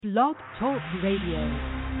Blog Talk Radio.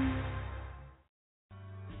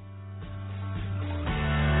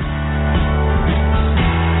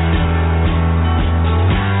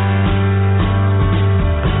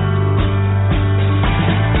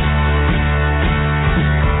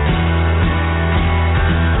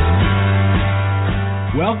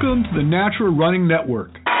 Welcome to the Natural Running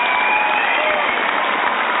Network.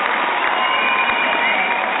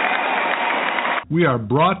 We are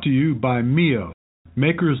brought to you by Mio,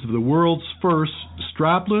 makers of the world's first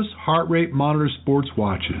strapless heart rate monitor sports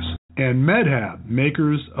watches, and MedHab,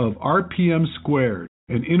 makers of RPM Squared,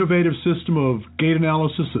 an innovative system of gait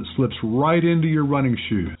analysis that slips right into your running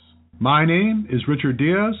shoes. My name is Richard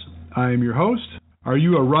Diaz. I am your host. Are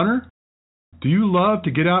you a runner? Do you love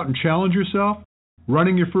to get out and challenge yourself?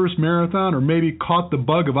 Running your first marathon, or maybe caught the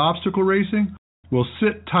bug of obstacle racing? Well,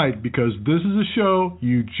 sit tight, because this is a show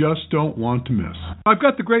you just don't want to miss. I've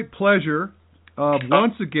got the great pleasure of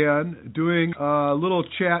once again doing a little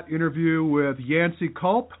chat interview with Yancy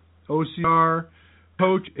Culp, OCR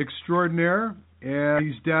coach extraordinaire, and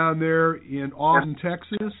he's down there in Austin,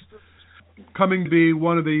 Texas, coming to be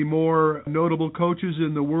one of the more notable coaches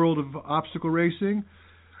in the world of obstacle racing.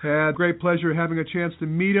 Had great pleasure having a chance to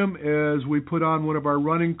meet him as we put on one of our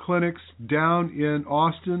running clinics down in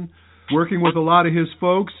Austin, working with a lot of his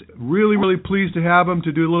folks. Really, really pleased to have him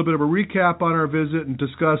to do a little bit of a recap on our visit and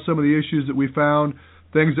discuss some of the issues that we found,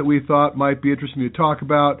 things that we thought might be interesting to talk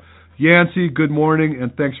about. Yancy, good morning,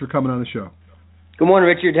 and thanks for coming on the show. Good morning,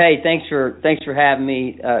 Richard. Hey, thanks for having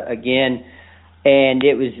me again. And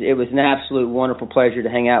it was an absolute wonderful pleasure to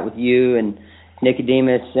hang out with you and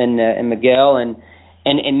Nicodemus and Miguel and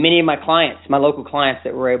many of my clients, my local clients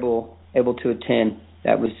that were able to attend.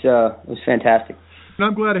 That was fantastic. And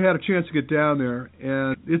I'm glad I had a chance to get down there.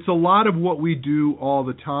 And it's a lot of what we do all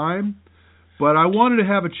the time, but I wanted to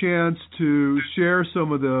have a chance to share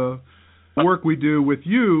some of the work we do with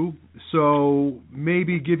you, so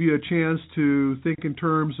maybe give you a chance to think in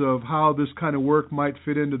terms of how this kind of work might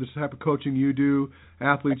fit into the type of coaching you do,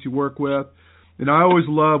 athletes you work with. And I always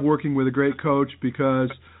love working with a great coach, because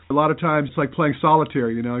a lot of times it's like playing solitaire,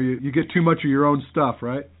 you get too much of your own stuff,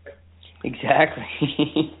 right? Exactly.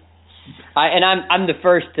 I'm the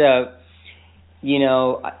first,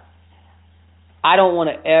 I don't want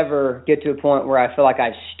to ever get to a point where I feel like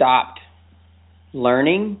I've stopped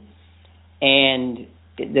learning. And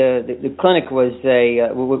the clinic was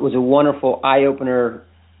a wonderful eye opener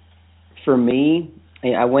for me.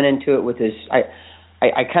 I went into it with this.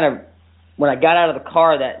 I kind of, when I got out of the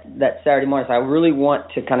car that Saturday morning, I really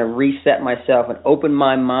want to kind of reset myself and open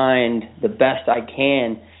my mind the best I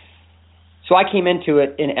can. So I came into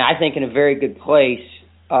it, I think, in a very good place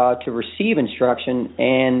to receive instruction.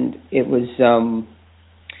 And it was,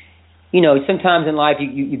 sometimes in life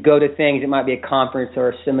you go to things. It might be a conference or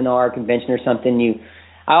a seminar, or convention or something.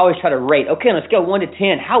 I always try to rate. Okay, let's go 1 to 10.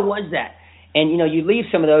 How was that? And you leave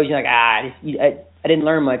some of those. You're like, I didn't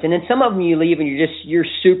learn much. And then some of them you leave and you're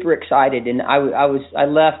super excited. And I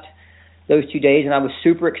left those 2 days and I was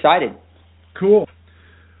super excited. Cool.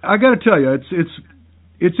 I got to tell you,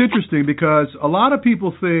 it's interesting, because a lot of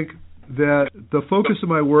people think that the focus of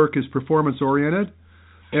my work is performance oriented,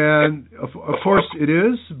 and of course it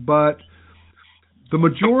is. But the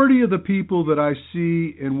majority of the people that I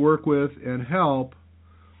see and work with and help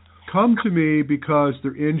come to me because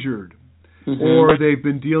they're injured. Mm-hmm. Or they've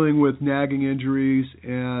been dealing with nagging injuries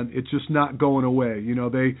and it's just not going away.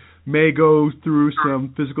 They may go through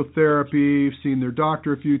some physical therapy, seen their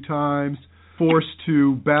doctor a few times, forced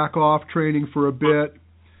to back off training for a bit,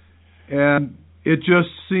 and it just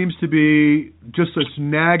seems to be just this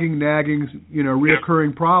nagging,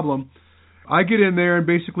 reoccurring problem. I get in there and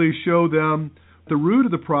basically show them the root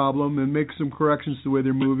of the problem and make some corrections to the way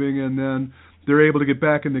they're moving, and then they're able to get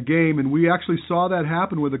back in the game. And we actually saw that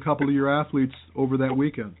happen with a couple of your athletes over that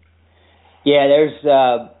weekend. Yeah, there's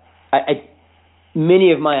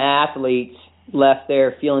many of my athletes left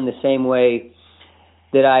there feeling the same way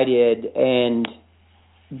that I did, and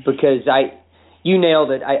because you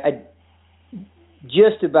nailed it. I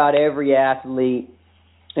just about every athlete,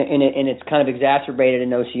 and it's kind of exacerbated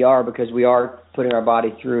in OCR because we are putting our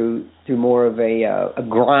body through more of a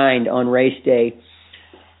grind on race day.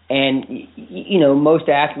 And, most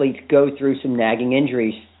athletes go through some nagging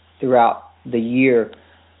injuries throughout the year.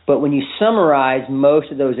 But when you summarize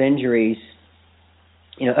most of those injuries,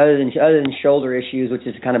 other than shoulder issues, which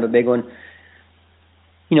is kind of a big one,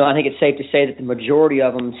 I think it's safe to say that the majority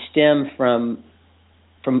of them stem from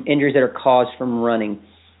injuries that are caused from running.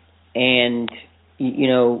 And,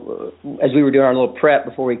 as we were doing our little prep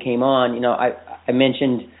before we came on, I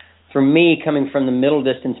mentioned for me, coming from the middle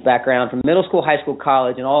distance background, from middle school, high school,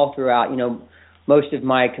 college, and all throughout, most of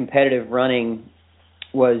my competitive running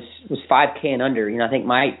was 5K and under. I think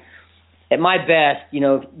at my best,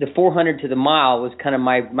 the 400 to the mile was kind of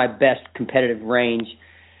my best competitive range.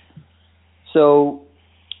 So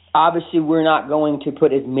obviously we're not going to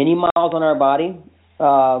put as many miles on our body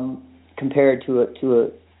compared to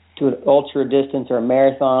an ultra distance or a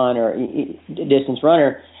marathon or a distance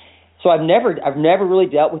runner. So I've never really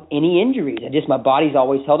dealt with any injuries. My body's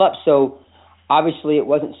always held up. So obviously it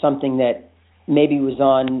wasn't something that maybe was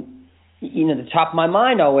on the top of my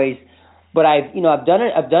mind always. But I've done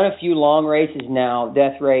a few long races now,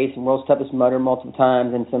 death race and World's Toughest Mudder multiple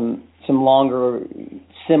times, and some longer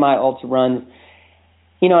semi-ultra runs.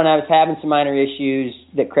 And I was having some minor issues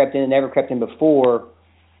that crept in and never crept in before.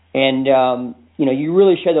 And you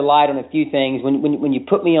really shed the light on a few things. When you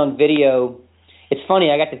put me on video, it's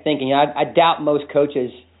funny, I got to thinking, I doubt most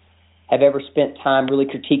coaches have ever spent time really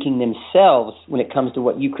critiquing themselves when it comes to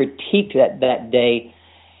what you critiqued that day.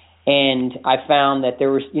 And I found that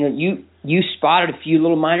there was, you spotted a few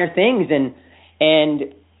little minor things. And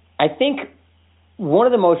I think one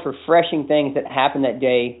of the most refreshing things that happened that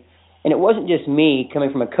day, and it wasn't just me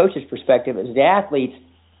coming from a coach's perspective, it was the athletes.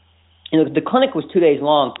 The clinic was 2 days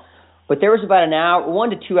long, but there was about 1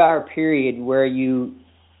 to 2 hour period where you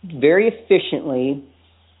very efficiently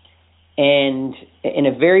and in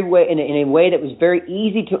a way that was very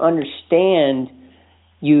easy to understand,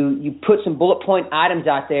 you put some bullet point items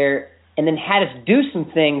out there and then had us do some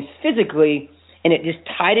things physically, and it just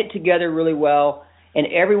tied it together really well. And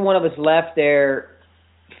every one of us left there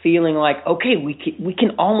feeling like, okay, we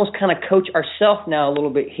can almost kind of coach ourselves now a little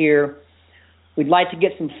bit here. We'd like to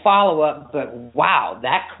get some follow-up, but wow,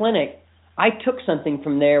 that clinic, I took something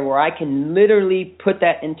from there where I can literally put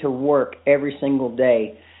that into work every single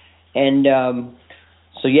day. And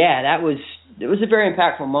so, yeah, it was a very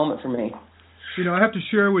impactful moment for me. I have to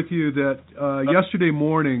share with you that yesterday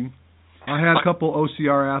morning I had a couple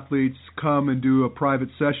OCR athletes come and do a private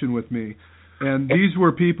session with me. And these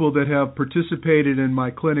were people that have participated in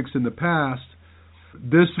my clinics in the past.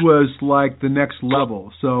 This was like the next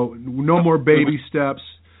level. So no more baby steps,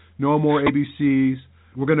 no more ABCs.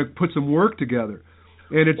 We're going to put some work together.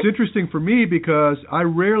 And it's interesting for me because I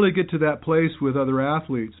rarely get to that place with other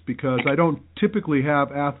athletes because I don't typically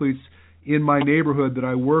have athletes in my neighborhood that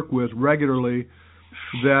I work with regularly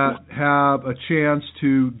that have a chance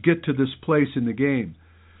to get to this place in the game.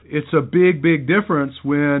 It's a big, big difference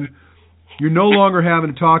when you're no longer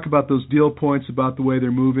having to talk about those deal points about the way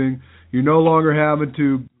they're moving. You're no longer having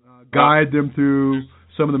to guide them through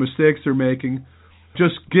some of the mistakes they're making.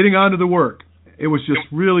 Just getting on to the work. It was just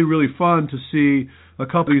really, really fun to see a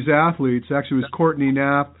couple of these athletes. Actually, it was Courtney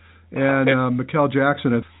Knapp and Mikkel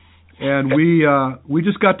Jackson. And we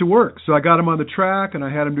just got to work. So I got them on the track, and I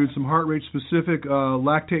had them doing some heart rate-specific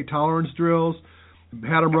lactate tolerance drills,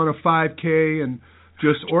 had them run a 5K, and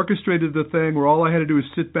just orchestrated the thing where all I had to do was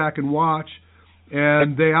sit back and watch,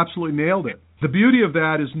 and they absolutely nailed it. The beauty of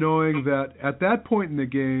that is knowing that at that point in the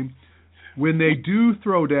game, when they do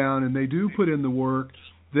throw down and they do put in the work,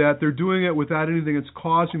 that they're doing it without anything that's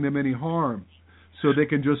causing them any harm. So they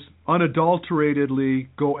can just unadulteratedly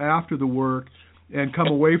go after the work and come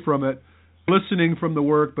away from it, listening from the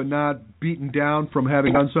work, but not beaten down from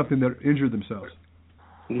having done something that injured themselves.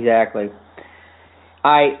 Exactly.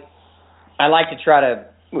 I like to try to,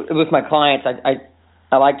 with my clients,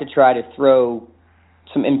 I like to try to throw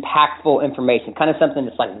some impactful information, kind of something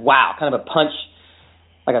that's like, wow, kind of a punch,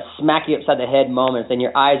 like a smack you upside the head moment, and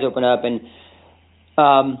your eyes open up. And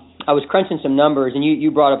I was crunching some numbers, and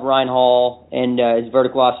you brought up Ryan Hall and his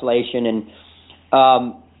vertical oscillation, and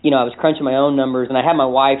I was crunching my own numbers, and I had my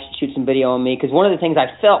wife shoot some video on me, because one of the things I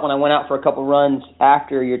felt when I went out for a couple runs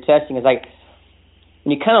after your testing is like,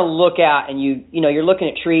 when you kind of look out and you're looking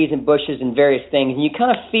at trees and bushes and various things, and you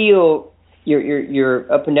kind of feel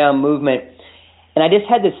your up and down movement, and I just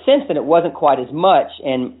had this sense that it wasn't quite as much,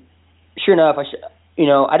 and sure enough, I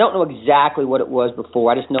don't know exactly what it was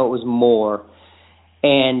before, I just know it was more,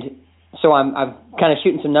 and so I'm kind of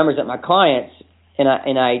shooting some numbers at my clients, and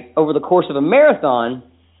I over the course of a marathon.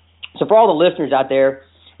 So for all the listeners out there,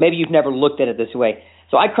 maybe you've never looked at it this way.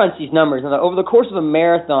 So I crunch these numbers, and over the course of a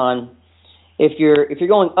marathon, if you're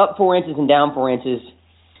going up 4 inches and down 4 inches,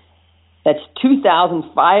 that's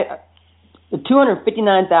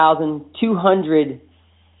 259,200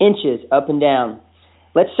 inches up and down.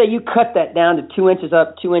 Let's say you cut that down to 2 inches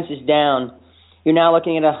up, 2 inches down. You're now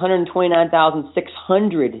looking at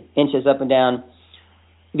 129,600 inches up and down.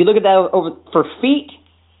 If you look at that for feet,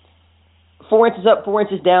 4 inches up, 4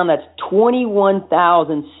 inches down, that's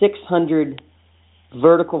 21,600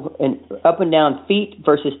 vertical and up and down feet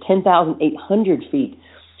versus 10,800 feet.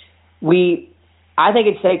 I think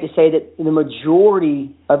it's safe to say that the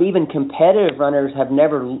majority of even competitive runners have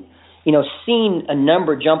never, seen a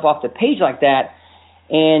number jump off the page like that.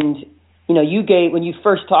 And, when you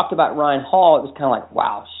first talked about Ryan Hall, it was kind of like,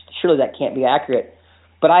 wow, surely that can't be accurate.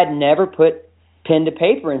 But I'd never put pen to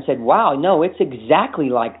paper and said, wow, no, it's exactly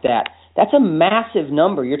like that. That's a massive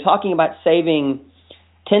number. You're talking about saving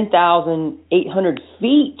 10,800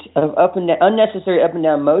 feet of unnecessary up and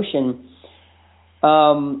down motion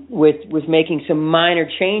with making some minor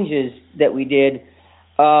changes that we did.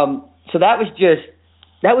 So that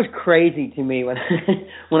was crazy to me when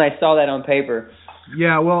when I saw that on paper.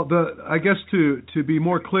 Yeah, well, I guess to be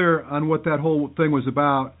more clear on what that whole thing was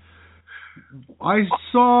about, I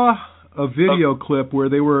saw a video clip where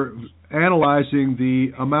they were analyzing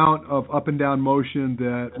the amount of up and down motion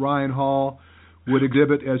that Ryan Hall would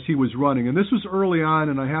exhibit as he was running. And this was early on,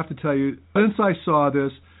 and I have to tell you, since I saw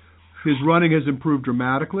this, his running has improved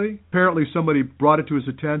dramatically. Apparently somebody brought it to his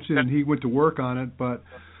attention and he went to work on it, but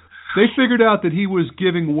they figured out that he was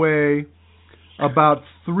giving way about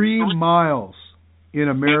 3 miles in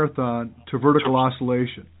a marathon to vertical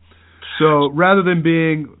oscillation. So rather than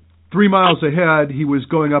being 3 miles ahead, he was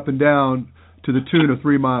going up and down to the tune of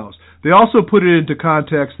 3 miles. They also put it into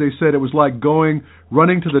context. They said it was like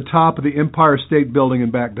running to the top of the Empire State Building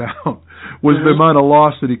and back down was the amount of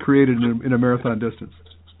loss that he created in a marathon distance.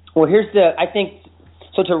 Well,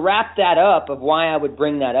 so to wrap that up of why I would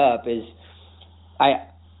bring that up is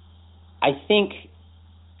I think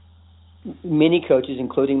many coaches,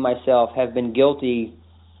 including myself, have been guilty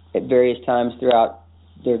at various times throughout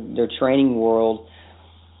their training world,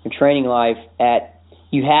 their training life,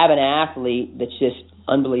 you have an athlete that's just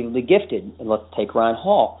unbelievably gifted. And let's take Ryan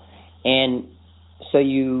Hall. And so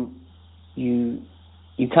you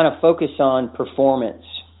kind of focus on performance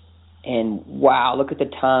and, wow, look at the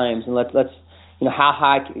times, and let's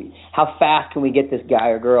how fast can we get this guy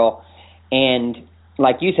or girl? And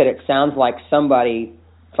like you said, it sounds like somebody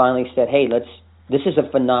finally said, hey, this is a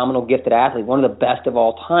phenomenal gifted athlete, one of the best of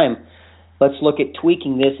all time. Let's look at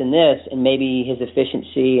tweaking this, and maybe his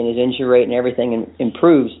efficiency and his injury rate and everything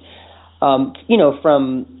improves. From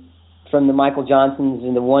the Michael Johnsons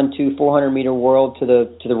in the 1, 2, 400 meter world to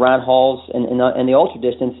the Ryan Halls and the ultra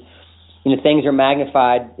distance, things are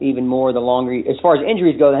magnified even more the longer. As far as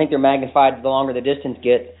injuries go, I think they're magnified the longer the distance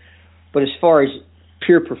gets. But as far as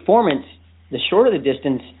pure performance, the shorter the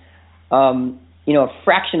distance, a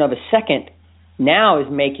fraction of a second now is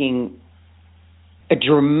making a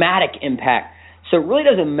dramatic impact. So it really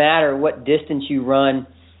doesn't matter what distance you run.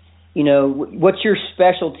 What your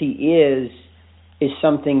specialty is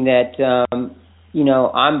something that I'm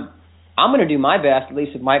going to do my best, at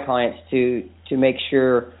least with my clients, to make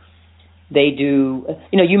sure they do.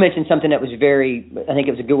 You mentioned something that was I think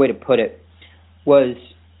it was a good way to put it, was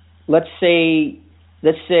let's say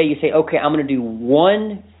you say, okay, I'm going to do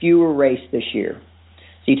one fewer race this year.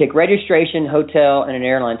 So you take registration, hotel, and an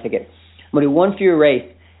airline ticket. I'm going to do one fewer race.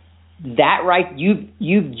 That right,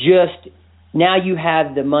 you've just, now you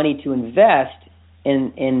have the money to invest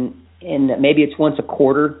in maybe it's once a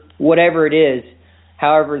quarter, whatever it is,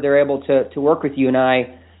 however they're able to work with you and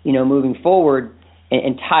I, moving forward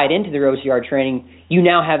and tie it into their OCR training. You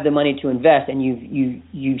now have the money to invest, and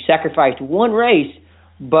you've sacrificed one race,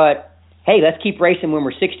 but hey, let's keep racing when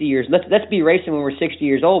we're 60 years. Let's be racing when we're 60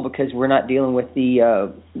 years old, because we're not dealing with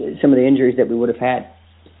some of the injuries that we would have had.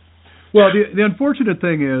 Well, the unfortunate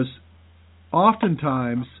thing is,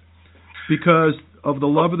 oftentimes, because of the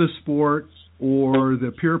love of the sport or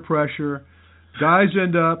the peer pressure,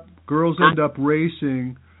 girls end up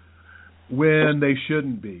racing when they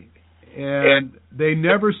shouldn't be. And they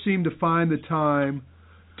never seem to find the time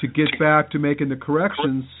to get back to making the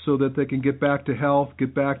corrections so that they can get back to health,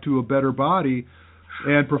 get back to a better body,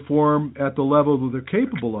 and perform at the level that they're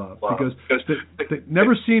capable of. Because they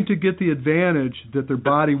never seem to get the advantage that their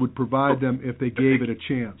body would provide them if they gave it a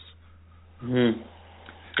chance. Mm-hmm.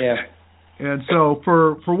 Yeah. And so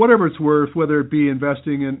for whatever it's worth, whether it be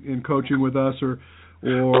investing in coaching with us or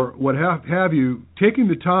what have you, taking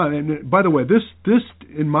the time, and by the way, this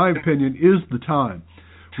in my opinion is the time.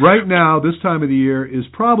 Right now, this time of the year is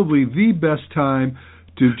probably the best time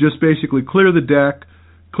to just basically clear the deck,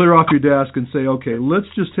 clear off your desk and say, okay, let's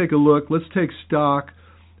just take a look, let's take stock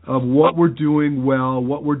of what we're doing well,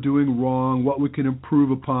 what we're doing wrong, what we can improve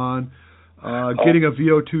upon, getting a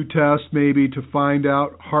VO2 test maybe to find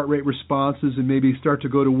out heart rate responses and maybe start to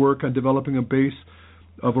go to work on developing a base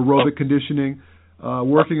of aerobic conditioning,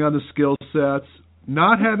 working on the skill sets,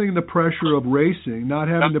 not having the pressure of racing, not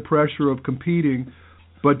having the pressure of competing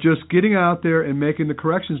but just getting out there and making the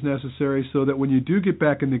corrections necessary so that when you do get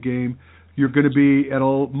back in the game, you're going to be at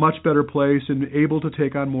a much better place and able to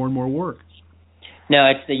take on more and more work. No,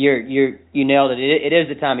 it's you nailed it. It is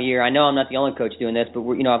the time of year. I know I'm not the only coach doing this, but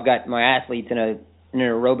I've got my athletes in an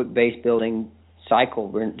aerobic base building cycle,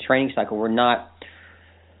 training cycle.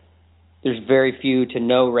 There's very few to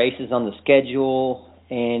no races on the schedule,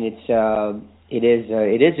 and it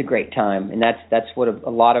is a great time, and that's what a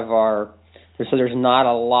lot of our. So there's not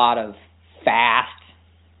a lot of fast,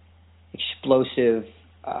 explosive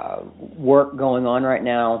work going on right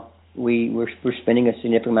now. We're spending a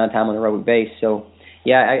significant amount of time on the aerobic base. So,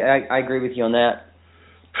 yeah, I agree with you on that.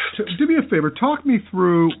 Do me a favor. Talk me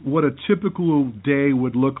through what a typical day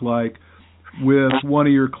would look like with one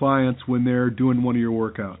of your clients when they're doing one of your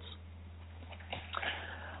workouts.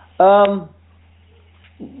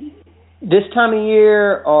 This time of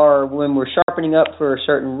year, or when we're sharpening up for a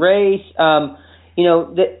certain race,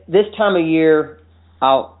 this time of year,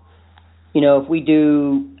 if we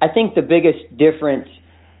do, I think the biggest difference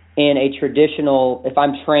in if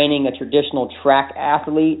I'm training a traditional track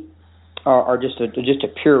athlete or just a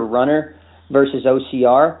pure runner versus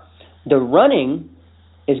OCR, the running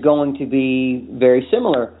is going to be very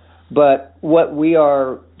similar. But what we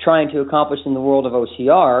are trying to accomplish in the world of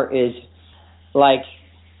OCR is like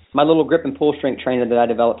my little grip and pull strength trainer that I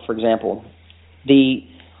developed, for example.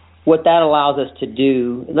 What that allows us to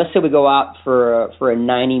do, let's say we go out for a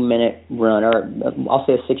 90-minute run, or I'll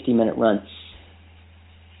say a 60-minute run.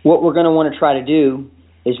 What we're going to want to try to do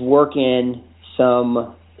is work in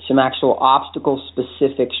some actual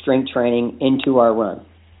obstacle-specific strength training into our run.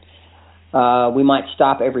 We might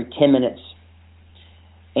stop every 10 minutes,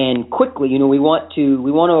 and quickly, we want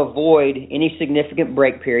to avoid any significant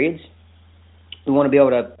break periods. We want to be able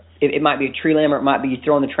to. It might be a tree limb, or it might be you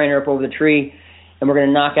throwing the trainer up over the tree, and we're going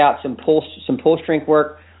to knock out some pull strength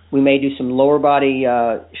work. We may do some lower body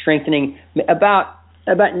strengthening, about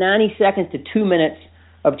 90 seconds to 2 minutes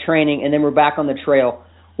of training, and then we're back on the trail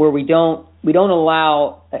where we don't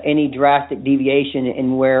allow any drastic deviation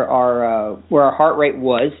in where our heart rate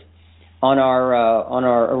was on our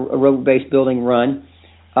aerobic base building run.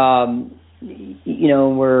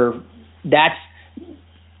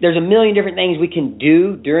 There's a million different things we can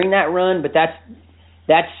do during that run, but that's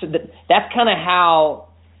kind of how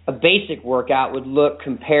a basic workout would look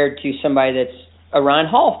compared to somebody that's a Ryan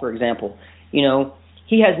Hall, for example.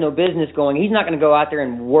 He has no business going. He's not going to go out there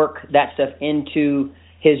and work that stuff into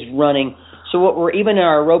his running. So even in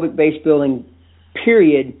our aerobic base building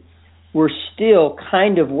period, we're still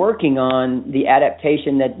kind of working on the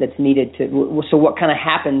adaptation that's needed to. So what kind of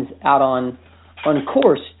happens out on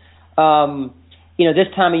course? This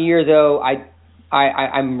time of year though,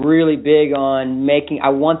 I'm really big on I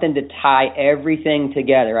want them to tie everything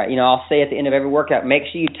together. I'll say at the end of every workout, make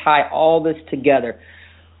sure you tie all this together.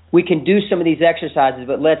 We can do some of these exercises,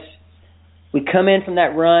 but we come in from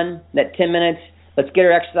that run, that 10 minutes, let's get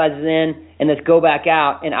our exercises in, and let's go back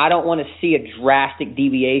out. And I don't want to see a drastic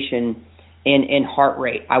deviation in heart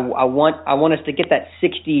rate. I want us to get that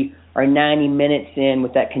 60 or 90 minutes in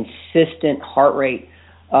with that consistent heart rate.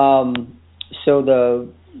 So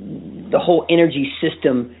the whole energy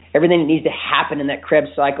system, everything that needs to happen in that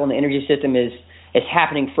Krebs cycle and the energy system is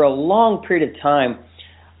happening for a long period of time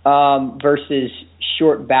versus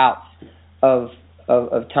short bouts of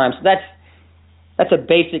time. So that's a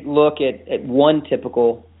basic look at one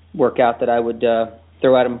typical workout that I would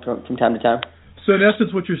throw at them from time to time. So in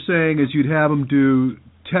essence, what you're saying is you'd have them do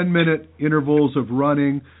 10-minute intervals of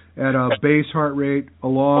running at a base heart rate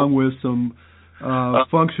along with some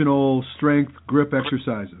functional strength grip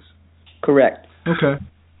exercises. Correct. Okay.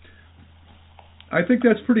 I think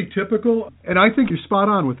that's pretty typical, and I think you're spot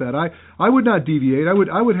on with that. I would not deviate. I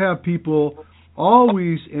would have people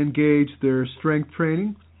always engage their strength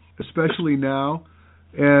training, especially now,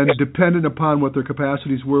 and dependent upon what their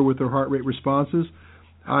capacities were with their heart rate responses,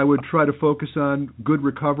 I would try to focus on good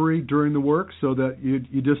recovery during the work so that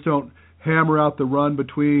you just don't hammer out the run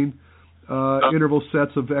between interval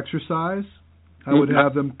sets of exercise. I would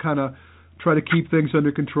have them kind of try to keep things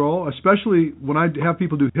under control, especially when I have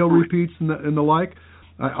people do hill repeats and the like.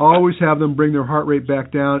 I always have them bring their heart rate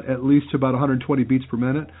back down at least to about 120 beats per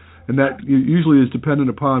minute, and that usually is dependent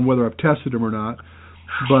upon whether I've tested them or not.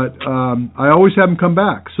 But I always have them come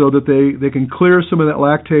back so that they can clear some of that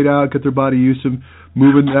lactate out, get their body used to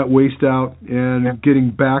moving that waste out and getting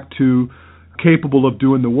back to capable of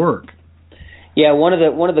doing the work. Yeah, one of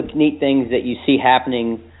the neat things that you see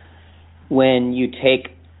happening when you take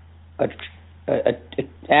a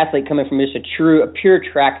athlete coming from just a pure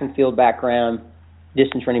track and field background,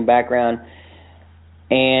 distance running background,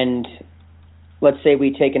 and let's say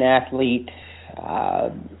we take an athlete,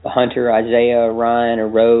 Hunter, Isaiah, Ryan, or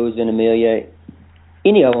Rose, and Amelia,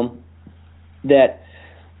 any of them that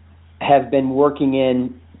have been working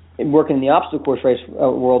in the obstacle course race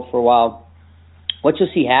world for a while. What you'll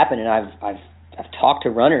see happen, and I've talked to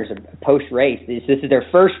runners post race. This is their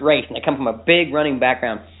first race, and they come from a big running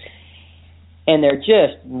background, and they're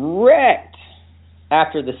just wrecked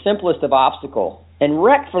after the simplest of obstacle, and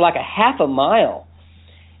wrecked for like a half a mile.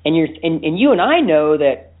 And you and I know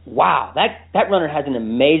that, wow, that runner has an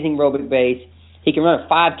amazing aerobic base. He can run a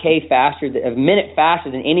 5K faster, a minute faster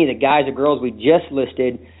than any of the guys or girls we just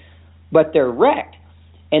listed, but they're wrecked.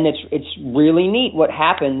 And it's really neat what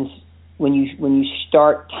happens when you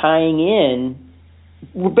start tying in.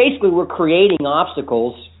 We're creating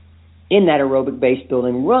obstacles in that aerobic base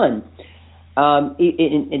building run.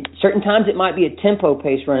 In certain times it might be a tempo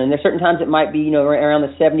pace run, and there's certain times it might be around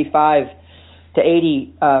the 75 to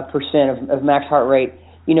 80% of max heart rate.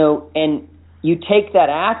 And you take that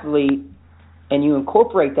athlete and you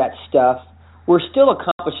incorporate that stuff. We're still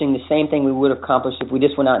accomplishing the same thing we would have accomplished if we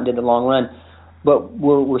just went out and did the long run, but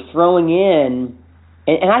we're throwing in,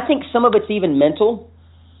 and I think some of it's even mental.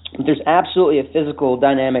 But there's absolutely a physical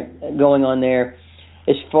dynamic going on there,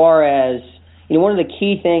 as far as one of the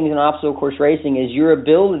key things in obstacle course racing is your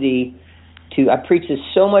ability to. I preach this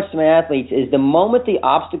so much to my athletes: is the moment the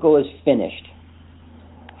obstacle is finished,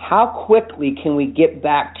 how quickly can we get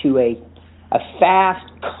back to a fast,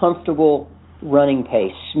 comfortable running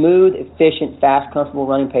pace, smooth, efficient, fast, comfortable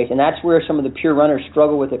running pace? And that's where some of the pure runners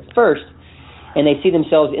struggle with it first, and they see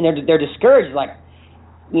themselves and they're discouraged. Like,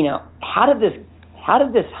 how did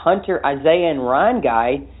this Hunter, Isaiah, and Ryan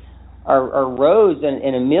guy, or Rose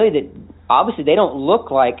and Amelia, that obviously they don't look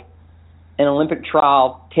like an Olympic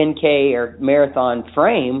trial 10K or marathon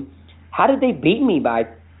frame, how did they beat me by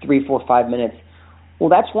 3, 4, 5 minutes? Well,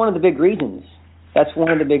 that's one of the big reasons.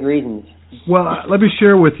 Well, let me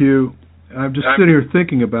share with you. I'm just sitting here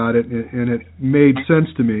thinking about it, and it made sense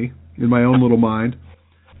to me in my own little mind.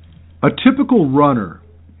 A typical runner,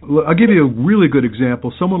 I'll give you a really good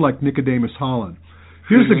example, someone like Nicodemus Holland.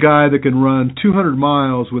 Here's a guy that can run 200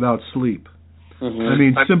 miles without sleep. I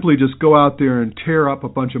mean, simply just go out there and tear up a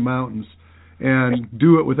bunch of mountains and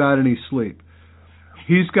do it without any sleep.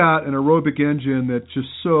 He's got an aerobic engine that's just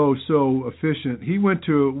so efficient. He went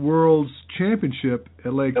to a World's Championship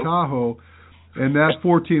at Lake Tahoe, and that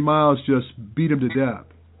 14 miles just beat him to death.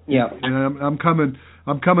 Yeah. And I'm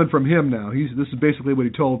coming from him now. This is basically what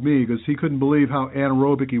he told me, because he couldn't believe how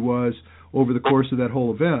anaerobic he was over the course of that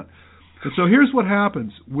whole event. And so here's what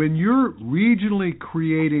happens when you're regionally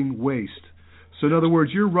creating waste. So in other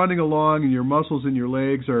words, you're running along and your muscles in your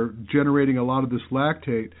legs are generating a lot of this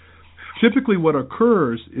lactate. Typically what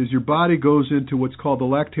occurs is your body goes into what's called the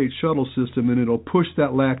lactate shuttle system, and it'll push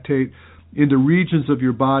that lactate into regions of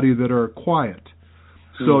your body that are quiet.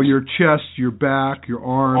 So your chest, your back, your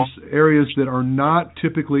arms, areas that are not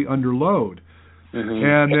typically under load.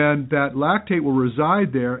 And then that lactate will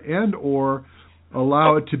reside there and or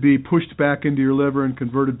allow it to be pushed back into your liver and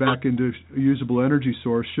converted back into a usable energy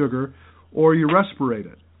source, sugar, or you respirate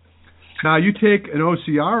it. Now, you take an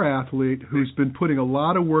OCR athlete who's been putting a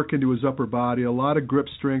lot of work into his upper body, a lot of grip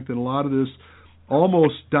strength, and a lot of this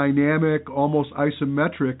almost dynamic, almost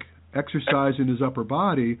isometric exercise in his upper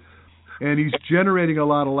body, and he's generating a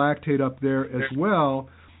lot of lactate up there as well,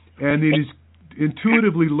 and then he's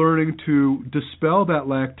intuitively learning to dispel that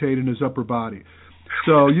lactate in his upper body.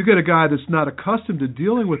 So you get a guy that's not accustomed to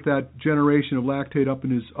dealing with that generation of lactate up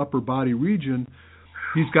in his upper body region.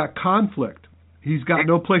 He's got conflict. He's got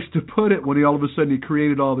no place to put it when all of a sudden he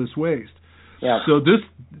created all this waste. Yeah. So this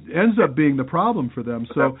ends up being the problem for them.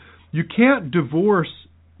 So you can't divorce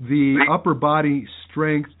the upper body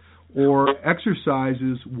strength or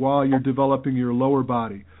exercises while you're developing your lower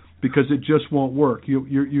body, because it just won't work.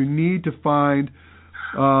 You need to find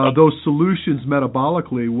those solutions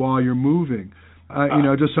metabolically while you're moving.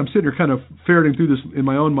 I'm sitting here kind of ferreting through this in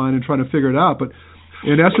my own mind and trying to figure it out. But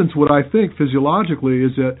in essence, what I think physiologically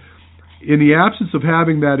is that in the absence of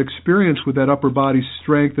having that experience with that upper body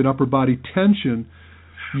strength and upper body tension,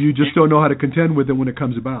 you just don't know how to contend with it when it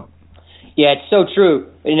comes about. Yeah, it's so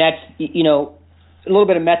true. And that's, a little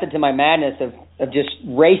bit of method to my madness of just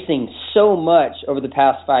racing so much over the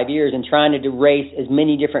past 5 years and trying to race as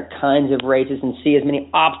many different kinds of races and see as many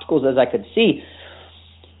obstacles as I could see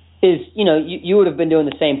is, you would have been doing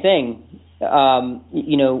the same thing.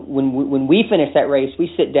 When we finish that race,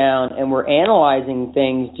 we sit down and we're analyzing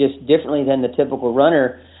things just differently than the typical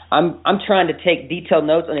runner. I'm trying to take detailed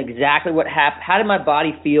notes on exactly what happened. How did my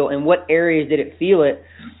body feel, and what areas did it feel it?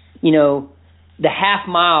 The half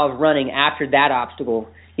mile of running after that obstacle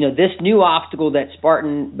this new obstacle that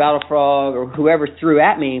Spartan, Battle Frog, or whoever threw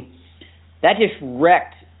at me, that just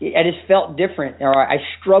wrecked. I just felt different, or I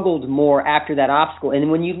struggled more after that obstacle. And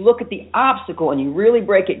when you look at the obstacle and you really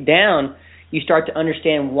break it down, you start to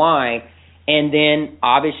understand why. And then,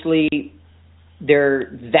 obviously,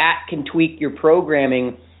 that can tweak your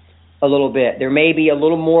programming a little bit. There may be a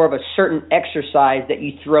little more of a certain exercise that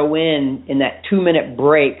you throw in that 2-minute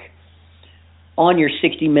break on your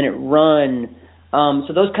 60-minute run.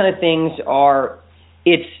 So those kind of things are,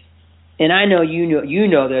 and I know you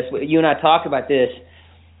know this, you and I talked about this,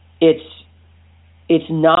 it's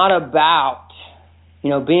not about,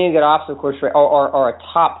 being a good obstacle course racer or a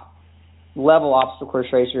top level obstacle course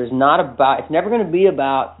racer it's never going to be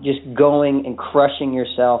about just going and crushing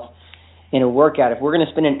yourself in a workout. If we're going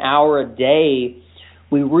to spend an hour a day,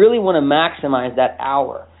 we really want to maximize that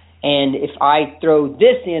hour. And if I throw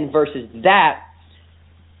this in versus that,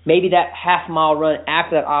 maybe that half-mile run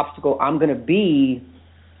after that obstacle, I'm going to be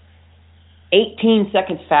 18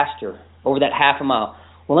 seconds faster over that half a mile.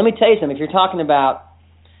 Well, let me tell you something. If you're talking about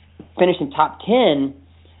finishing top 10,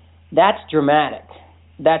 that's dramatic.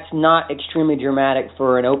 That's not extremely dramatic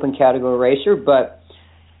for an open category racer, but,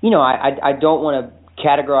 I don't want to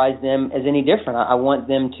categorize them as any different. I want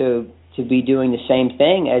them to be doing the same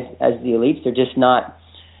thing as the elites. They're just not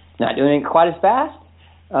doing it quite as fast,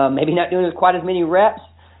 maybe not doing quite as many reps,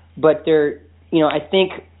 but they're, I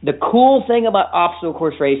think the cool thing about obstacle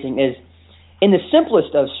course racing is in the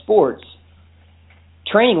simplest of sports,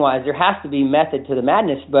 training-wise, there has to be method to the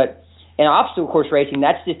madness, but in obstacle course racing,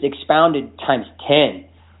 that's just expounded times 10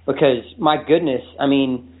 because, my goodness,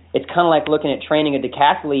 it's kind of like looking at training a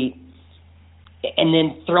decathlete and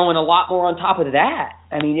then throwing a lot more on top of that.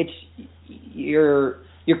 You're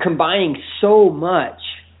combining so much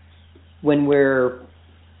when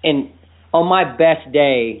on my best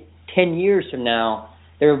day, 10 years from now,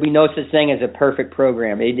 there will be no such thing as a perfect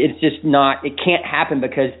program. It's just not, it can't happen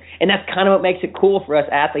and that's kind of what makes it cool for us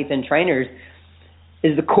athletes and trainers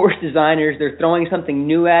is the course designers, they're throwing something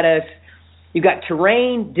new at us. You've got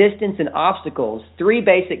terrain, distance, and obstacles, 3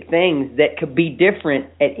 basic things that could be different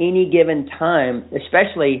at any given time,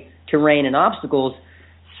 especially terrain and obstacles.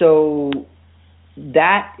 So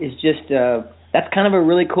that is that's kind of a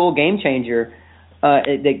really cool game changer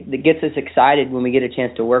that gets us excited when we get a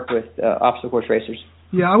chance to work with obstacle course racers.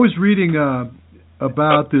 Yeah, I was reading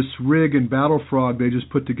about this rig and Battle Frog they just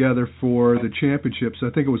put together for the championships. I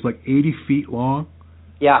think it was like 80 feet long.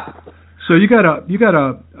 Yeah. So you got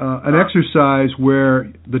an exercise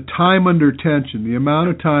where the time under tension, the amount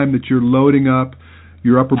of time that you're loading up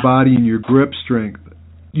your upper body and your grip strength,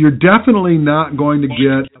 you're definitely not going to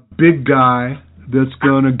get a big guy that's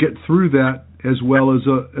going to get through that as well as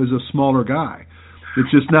a smaller guy.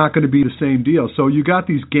 It's just not going to be the same deal. So you got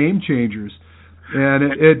these game changers, and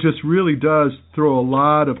it just really does throw a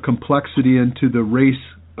lot of complexity into the race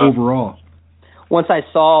overall. Once I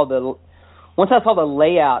saw the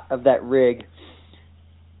layout of that rig,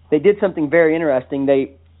 they did something very interesting.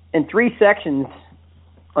 They, in 3 sections,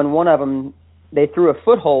 on one of them, they threw a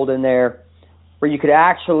foothold in there where you could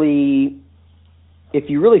actually, if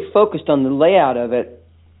you really focused on the layout of it,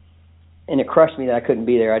 and it crushed me that I couldn't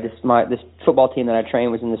be there. This football team that I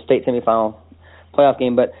trained was in the state semifinal playoff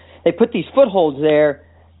game, but they put these footholds there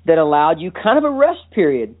that allowed you kind of a rest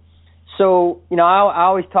period. So, I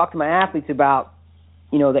always talk to my athletes about,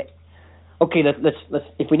 let's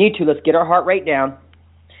if we need to, let's get our heart rate down,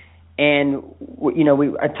 and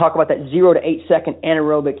I talk about that 0 to 8 second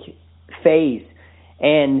anaerobic phase,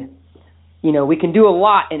 and we can do a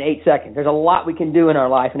lot in 8 seconds. There's a lot we can do in our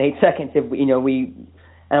life in 8 seconds if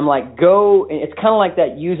and I'm like, go, and it's kind of like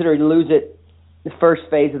that use it or lose it, the first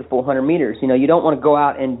phase of the full 100 meters. You don't want to go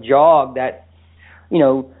out and jog that,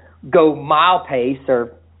 go mile pace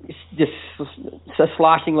or just a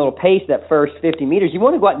sloshing little pace that first 50 meters. You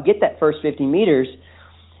want to go out and get that first 50 meters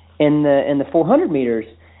in the 400 meters.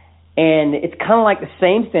 And it's kind of like the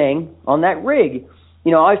same thing on that rig.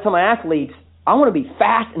 I always tell my athletes, I want to be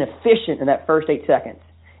fast and efficient in that first 8 seconds.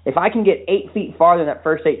 If I can get 8 feet farther in that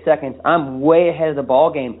first 8 seconds, I'm way ahead of the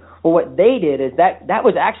ball game. Well, what they did is that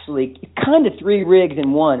was actually kind of 3 rigs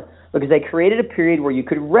in one, because they created a period where you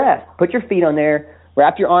could rest, put your feet on there,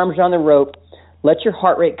 wrap your arms around the rope, let your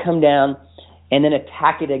heart rate come down, and then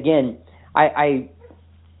attack it again. I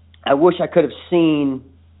wish I could have seen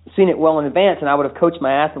it well in advance, and I would have coached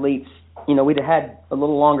my athletes. We'd have had a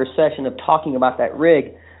little longer session of talking about that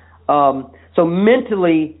rig. So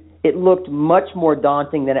mentally, it looked much more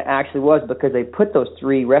daunting than it actually was because they put those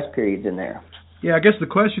 3 rest periods in there. Yeah, I guess the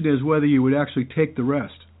question is whether you would actually take the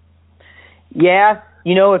rest. Yeah,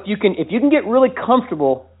 if you can get really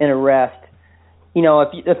comfortable in a rest,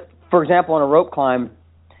 if for example, on a rope climb,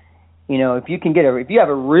 if you have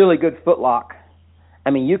a really good footlock, I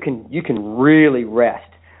mean, you can really rest.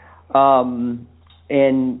 And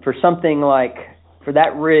for something like, for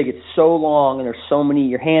that rig, it's so long and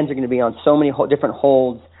your hands are going to be on so many different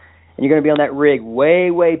holds, and you're going to be on that rig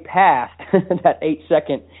way past that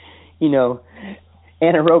 8-second,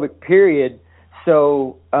 anaerobic period.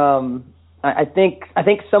 So I think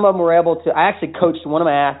some of them were able to. I actually coached one of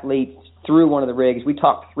my athletes through one of the rigs. We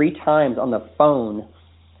talked 3 times on the phone,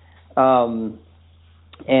 so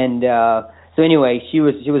anyway, she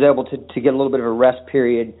was able to get a little bit of a rest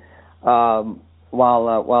period while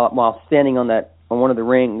standing on one of the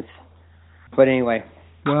rings. But anyway,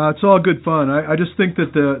 well, it's all good fun. I just think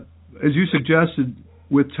that as you suggested,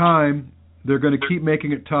 with time, they're going to keep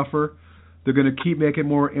making it tougher. They're going to keep making it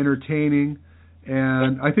more entertaining,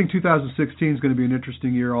 and I think 2016 is going to be an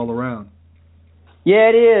interesting year all around.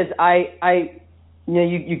 Yeah, it is.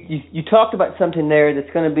 You talked about something there that's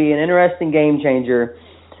going to be an interesting game changer.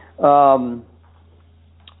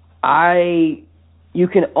 You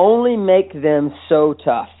can only make them so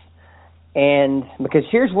tough, and because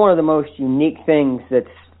here's one of the most unique things.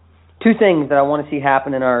 Two things that I want to see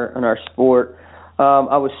happen in our sport.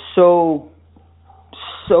 I was so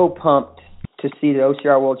pumped to see the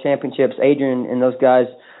OCR World Championships. Adrian and those guys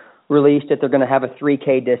released that they're going to have a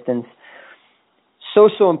 3K distance.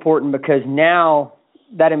 So important, because now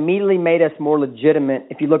that immediately made us more legitimate.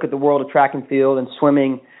 If you look at the world of track and field and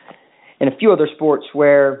swimming and a few other sports,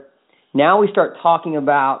 where now we start talking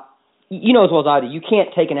about, as well as I do, you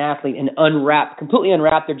can't take an athlete and completely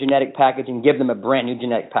unwrap their genetic package and give them a brand new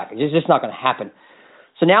genetic package. It's just not going to happen.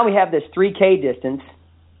 So now we have this 3K distance.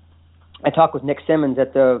 I talked with Nick Simmons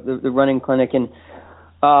at the running clinic, and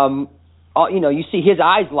you see his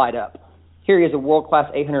eyes light up. Here he is, a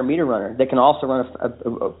world-class 800-meter runner that can also run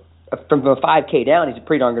from a 5K down. He's a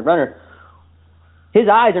pretty darn good runner. His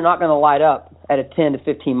eyes are not going to light up at a 10 to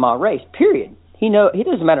 15-mile race, period. He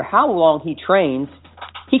doesn't matter how long he trains,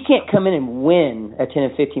 he can't come in and win a 10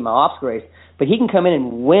 and 15-mile obstacle race, but he can come in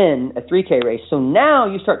and win a 3K race. So now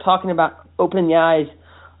you start talking about opening the eyes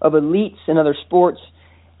of elites in other sports,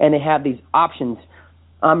 and they have these options.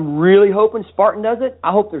 I'm really hoping Spartan does it.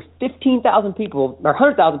 I hope there's 15,000 people or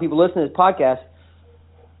 100,000 people listening to this podcast.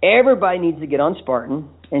 Everybody needs to get on Spartan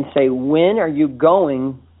and say, when are you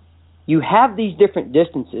going? You have these different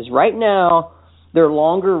distances. Right now, their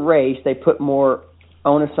longer race, they put more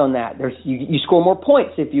onus on that. You score more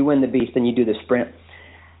points if you win the beast than you do the sprint.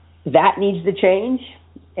 That needs to change,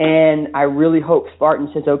 and I really hope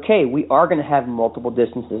Spartan says, okay, we are going to have multiple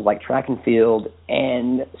distances like track and field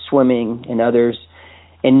and swimming and others,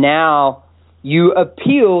 and now you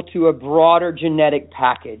appeal to a broader genetic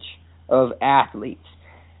package of athletes.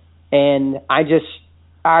 And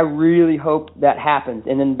I really hope that happens.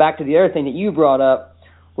 And then back to the other thing that you brought up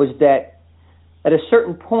was that at a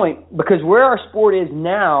certain point, because where our sport is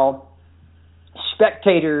now,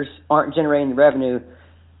 spectators aren't generating the revenue.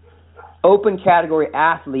 Open category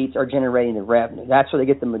athletes are generating the revenue. That's where they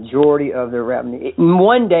get the majority of their revenue.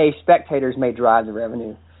 One day, spectators may drive the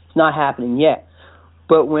revenue. It's not happening yet.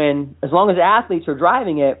 But as long as athletes are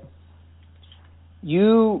driving it,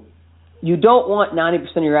 you don't want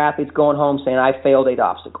 90% of your athletes going home saying, I failed 8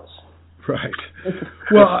 obstacles. Right.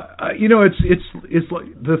 Well, it's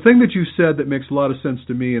like the thing that you said that makes a lot of sense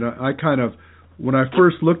to me, and I kind of, when I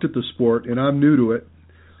first looked at the sport, and I'm new to it,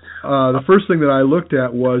 the first thing that I looked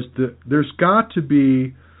at was that there's got to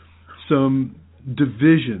be some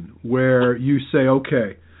division where you say,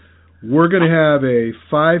 okay, we're going to have a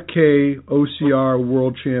 5K OCR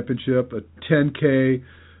World Championship, a 10K,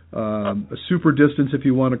 a super distance if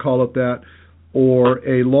you want to call it that, or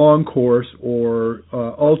a long course or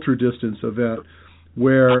ultra distance event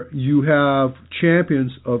where you have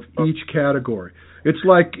champions of each category. It's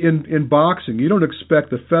like in boxing. You don't expect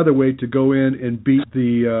the featherweight to go in and beat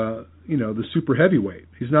the super heavyweight.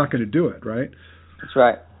 He's not going to do it, right? That's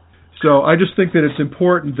right. So I just think that it's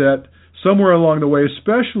important that somewhere along the way,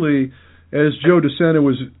 especially as Joe DeSena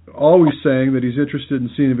was always saying that he's interested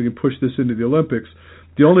in seeing if we can push this into the Olympics,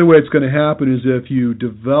 the only way it's going to happen is if you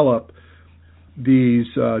develop these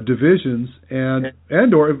divisions,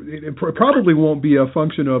 or it probably won't be a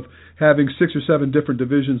function of having 6 or 7 different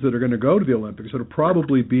divisions that are going to go to the Olympics. It'll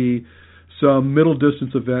probably be some middle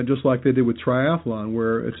distance event, just like they did with triathlon,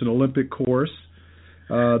 where it's an Olympic course.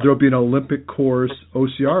 There'll be an Olympic course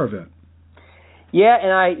OCR event. Yeah,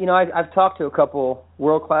 and I've talked to a couple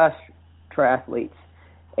world-class triathletes,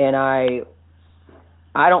 and I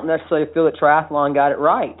don't necessarily feel that triathlon got it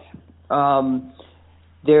right.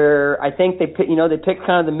 I think they picked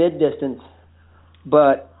kind of the mid distance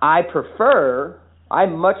But I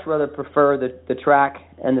much rather prefer the track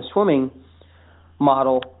and the swimming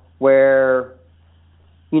model where,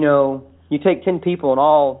 you take 10 people and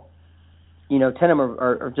all, 10 of them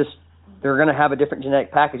are just, they're going to have a different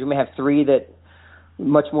genetic package. We may have 3 that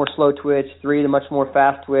much more slow twitch, 3 that much more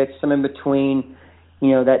fast twitch, some in between.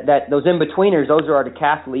 That those in betweeners, those are our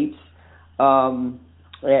decathletes.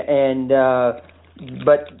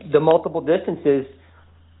 But the multiple distances,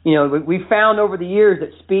 we found over the years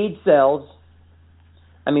that speed sells.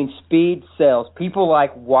 Speed sells. People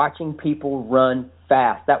like watching people run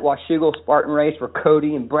fast. That Washougal Spartan race where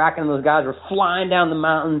Cody and Bracken and those guys were flying down the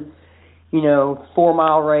mountain,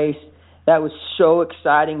 4-mile race. That was so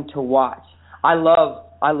exciting to watch. I love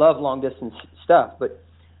long distance stuff, but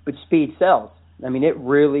speed sells. It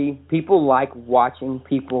really, people like watching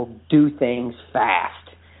people do things fast.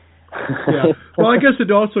 Yeah. Well, I guess it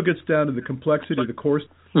also gets down to the complexity of the course.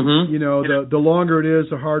 Mm-hmm. The longer it is,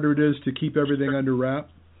 the harder it is to keep everything under wrap.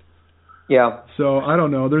 Yeah. So I don't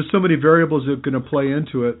know. There's so many variables that are going to play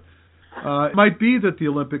into it. It might be that the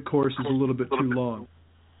Olympic course is a little bit too long.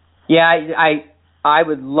 Yeah, I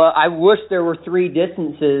wish there were 3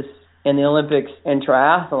 distances in the Olympics and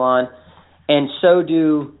triathlon, and so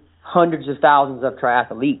do hundreds of thousands of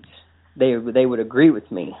triathletes. They would agree with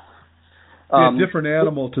me. Be a different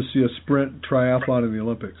animal to see a sprint triathlon in the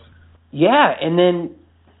Olympics. Yeah, and then,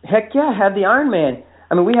 heck yeah, have the Ironman.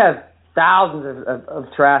 We have thousands of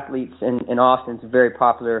triathletes in Austin. It's a very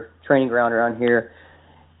popular training ground around here.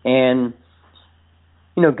 And,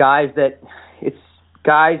 guys that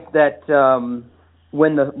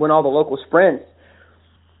win all the local sprints,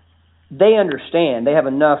 they understand. They have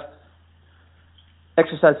enough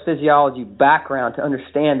exercise physiology background to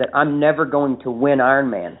understand that I'm never going to win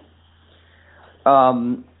Ironman.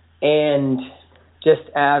 And just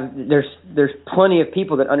there's plenty of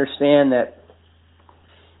people that understand that,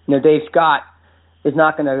 Dave Scott is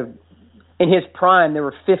not going to, in his prime, there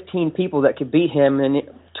were 15 people that could beat him in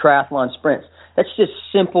triathlon sprints. That's just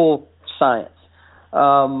simple science.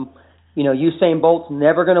 Usain Bolt's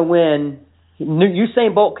never going to win.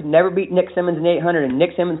 Usain Bolt could never beat Nick Symmonds in the 800, and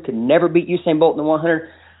Nick Symmonds could never beat Usain Bolt in the 100.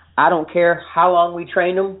 I don't care how long we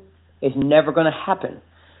trained him. It's never going to happen.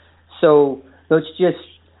 So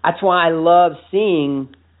that's why I love seeing,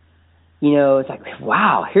 it's like,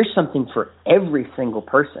 wow, here's something for every single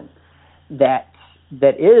person that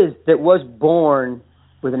was born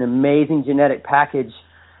with an amazing genetic package.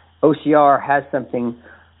 OCR has something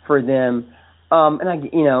for them.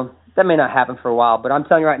 That may not happen for a while, but I'm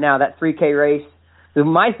telling you right now, that 3K race,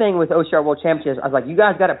 my thing with OCR World Championships, I was like, you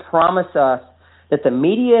guys got to promise us that the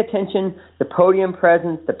media attention, the podium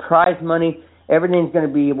presence, the prize money, everything's going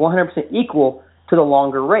to be 100% equal to the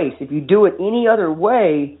longer race. If you do it any other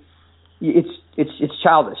way, it's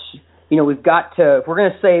childish. We've got to, if we're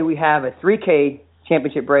going to say we have a 3K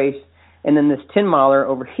championship race and then this 10-miler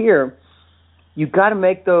over here, you've got to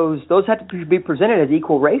make those have to be presented as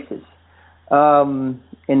equal races.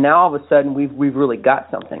 And now all of a sudden we've really got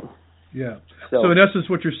something. Yeah. So in essence,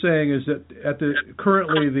 what you're saying is that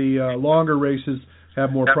currently the longer races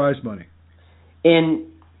have more prize money. And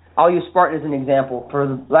I'll use Spartan as an example. For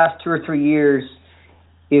the last 2 or 3 years,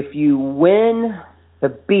 if you win the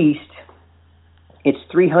Beast, it's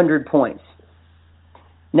 300 points.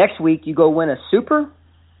 Next week, you go win a Super,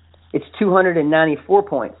 it's 294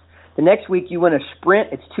 points. The next week, you win a Sprint,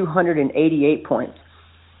 it's 288 points.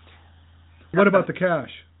 What about the cash?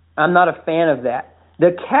 I'm not a fan of that.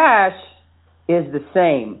 The cash is the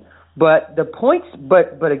same, but the points,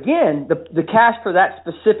 but again, the cash for that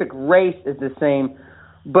specific race is the same,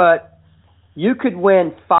 but you could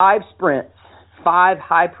win 5 sprints, 5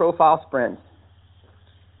 high-profile sprints,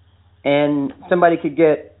 and somebody could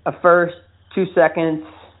get a first, 2 seconds,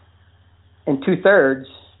 and 2/3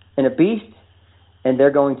 in a Beast, and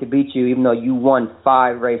they're going to beat you even though you won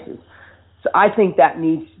 5 races. So I think that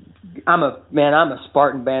needs. I'm a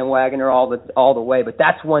Spartan bandwagoner all the way, but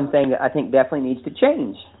that's one thing that I think definitely needs to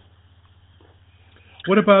change.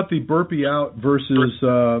 What about the burpee out versus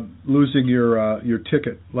losing your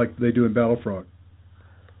ticket like they do in Battle Frog?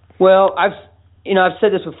 Well, I've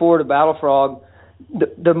said this before to Battle Frog.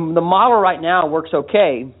 The model right now works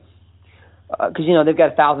okay because they've got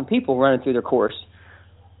 1,000 people running through their course,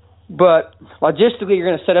 but logistically you're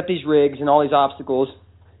going to set up these rigs and all these obstacles.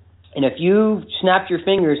 And if you snapped your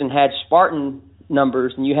fingers and had Spartan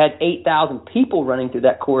numbers and you had 8,000 people running through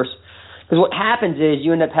that course, because what happens is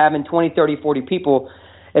you end up having 20, 30, 40 people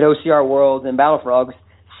at OCR Worlds and Battle Frogs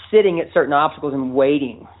sitting at certain obstacles and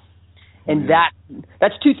waiting. And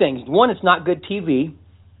that's 2 things. One, it's not good TV.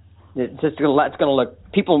 It's going to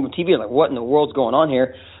look, people on TV are like, what in the world's going on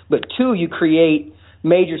here? But two, you create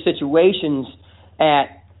major situations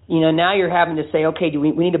now you're having to say, okay,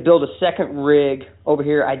 we need to build a second rig over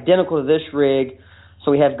here identical to this rig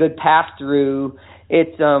so we have good pass-through.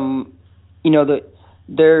 It's,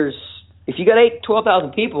 if you got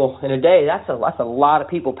 12,000 people in a day, that's a lot of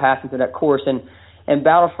people passing through that course. And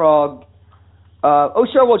Battle Frog,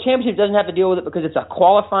 OCR World Championship doesn't have to deal with it because it's a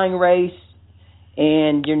qualifying race,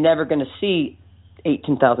 and you're never going to see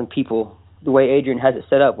 18,000 people the way Adrian has it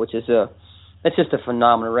set up, which is that's just a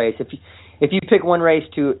phenomenal race. If you pick one race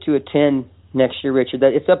to attend next year, Richard,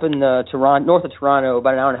 it's up in Toronto, north of Toronto,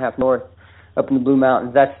 about an hour and a half north, up in the Blue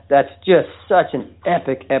Mountains. That's just such an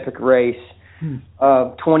epic race.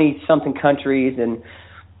 20-something countries,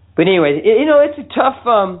 but anyways, it's a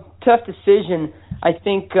tough decision. I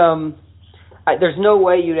think there's no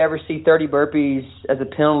way you'd ever see 30 burpees as a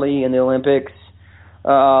penalty in the Olympics.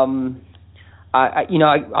 I'll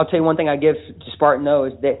tell you one thing I give to Spartan though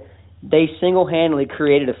is that they single-handedly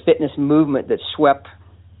created a fitness movement that swept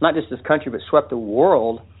not just this country but swept the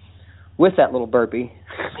world with that little burpee.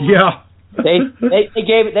 Yeah. They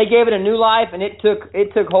gave it a new life, and it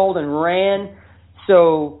took hold and ran.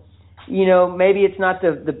 So, maybe it's not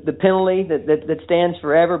the penalty that stands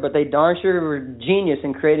forever, but they darn sure were genius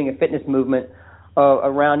in creating a fitness movement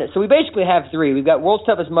around it. So we basically have three. We've got World's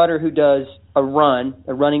Toughest Mudder, who does a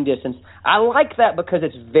running distance. I like that because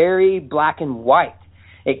it's very black and white.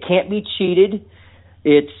 It can't be cheated.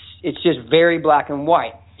 It's just very black and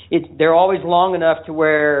white. They're always long enough to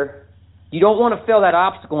where you don't want to fail that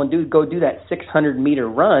obstacle and go do that 600-meter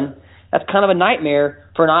run. That's kind of a nightmare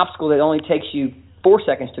for an obstacle that only takes you 4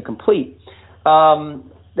 seconds to complete. The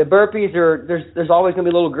burpees there's always going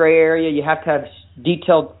to be a little gray area. You have to have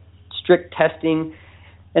detailed, strict testing.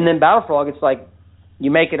 And then Battle Frog, it's like you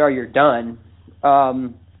make it or you're done.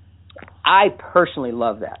 I personally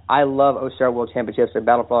love that. I love OCR World Championships or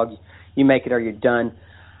Battle Frogs. You make it or you're done.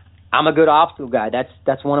 I'm a good obstacle guy.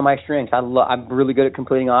 That's one of my strengths. I'm really good at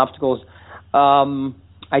completing obstacles.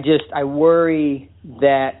 I worry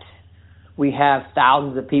that we have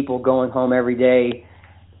thousands of people going home every day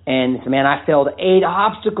and, man, I failed 8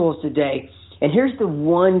 obstacles today. And here's the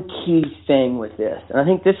one key thing with this, and I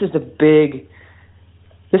think this is a big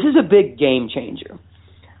game changer.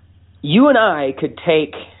 You and I could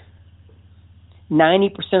take 90%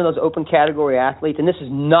 of those open category athletes, and this is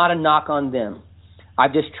not a knock on them.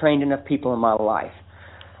 I've just trained enough people in my life.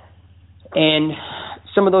 And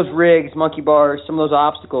some of those rigs, monkey bars, some of those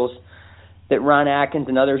obstacles that Ryan Atkins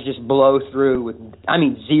and others just blow through with,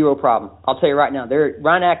 zero problem. I'll tell you right now,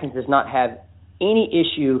 Ryan Atkins does not have any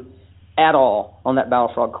issue at all on that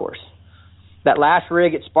Battle Frog course. That last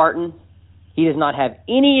rig at Spartan, he does not have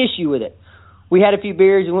any issue with it. We had a few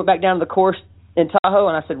beers and went back down to the course in Tahoe,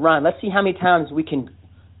 and I said, Ryan, let's see how many times we can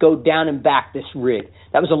go down and back this rig.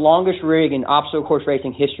 That was the longest rig in obstacle course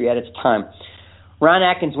racing history at its time. Ryan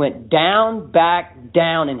Atkins went down, back,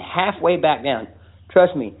 down, and halfway back down.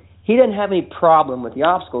 Trust me, he doesn't have any problem with the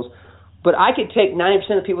obstacles, but I could take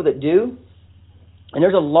 90% of the people that do, and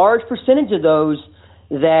there's a large percentage of those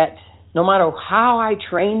that no matter how I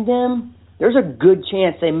train them, there's a good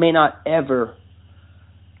chance they may not ever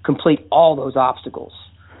complete all those obstacles.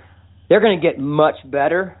 They're going to get much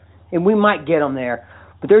better, and we might get them there,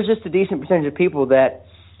 but there's just a decent percentage of people that,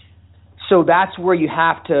 so that's where you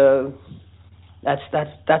have to, that's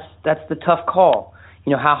the tough call.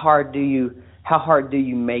 How hard do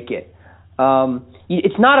you make it?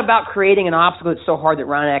 It's not about creating an obstacle that's so hard that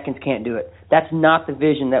Ryan Atkins can't do it. That's not the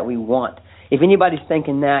vision that we want. If anybody's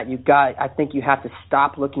thinking that, I think you have to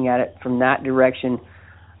stop looking at it from that direction,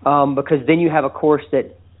 because then you have a course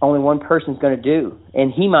that only one person's going to do,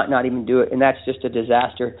 and he might not even do it, and that's just a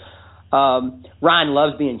disaster. Ryan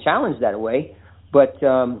loves being challenged that way, but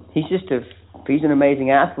he's an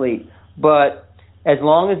amazing athlete. But as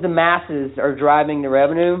long as the masses are driving the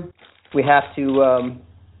revenue, we have to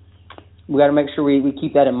we got to make sure we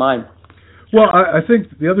keep that in mind. Well, I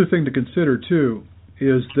think the other thing to consider too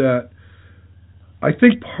is that I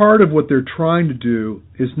think part of what they're trying to do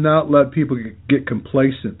is not let people get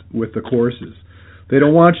complacent with the courses. They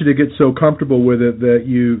don't want you to get so comfortable with it that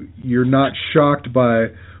you're not shocked by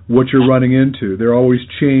what you're running into. They're always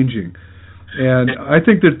changing. And I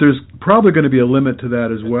think that there's probably going to be a limit to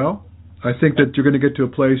that as well. I think that you're going to get to a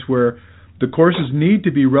place where the courses need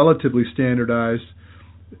to be relatively standardized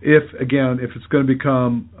if it's going to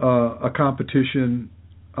become a competition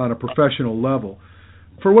on a professional level,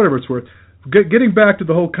 for whatever it's worth. Getting back to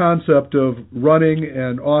the whole concept of running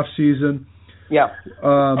and off-season, yeah.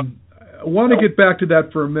 I want to get back to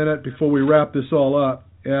that for a minute before we wrap this all up.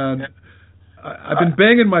 And I've been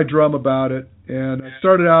banging my drum about it, And I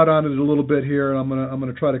started out on it a little bit here, and I'm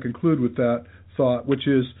gonna try to conclude with that thought, which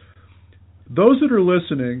is those that are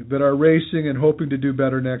listening that are racing and hoping to do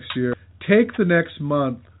better next year, take the next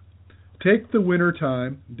month, take the winter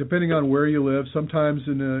time, depending on where you live. Sometimes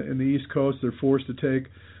in the East Coast they're forced to take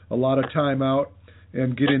a lot of time out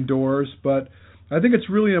and get indoors, but I think it's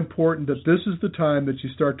really important that this is the time that you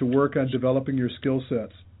start to work on developing your skill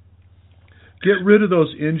sets. Get rid of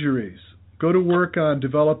those injuries. Go to work on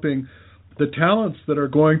developing the talents that are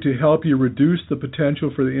going to help you reduce the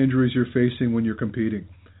potential for the injuries you're facing when you're competing.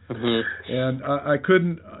 Mm-hmm. And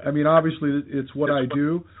obviously it's what I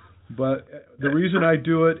do, but the reason I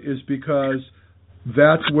do it is because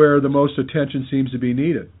that's where the most attention seems to be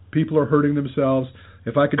needed. People are hurting themselves.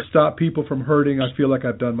 If I could stop people from hurting, I feel like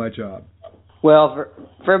I've done my job. Well,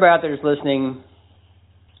 for everybody out there who's listening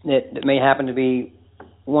that may happen to be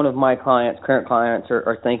one of my clients, current clients,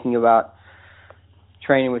 or thinking about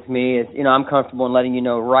training with me, is, I'm comfortable in letting you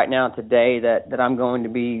know right now today that I'm going to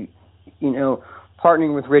be,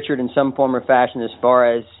 partnering with Richard in some form or fashion as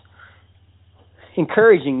far as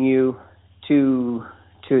encouraging you to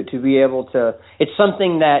be able to. It's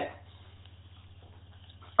something that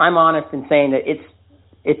I'm honest in saying that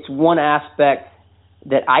it's one aspect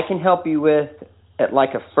that I can help you with at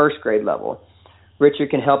like a first grade level. Richard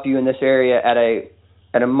can help you in this area at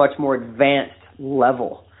a much more advanced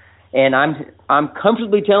level. And I'm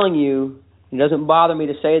comfortably telling you, it doesn't bother me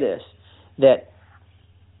to say this, that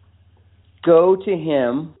go to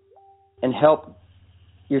him and help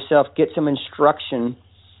yourself get some instruction.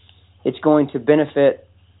 It's going to benefit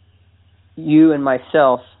you and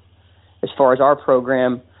myself as far as our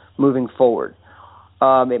program moving forward.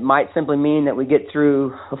 It might simply mean that we get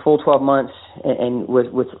through a full 12 months and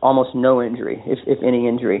with almost no injury, if any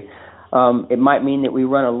injury. It might mean that we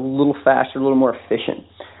run a little faster, a little more efficient.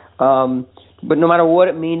 But no matter what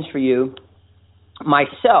it means for you,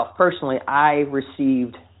 myself, personally, I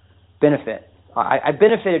received benefit. I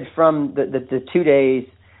benefited from the 2 days,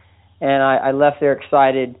 and I left there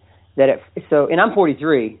excited and I'm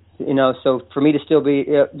 43, so for me to still be,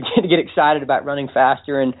 to get excited about running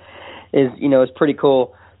faster is pretty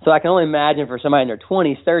cool. So I can only imagine for somebody in their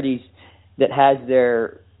 20s, 30s that has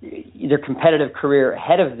their competitive career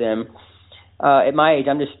ahead of them. At my age,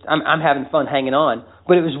 I'm having fun hanging on.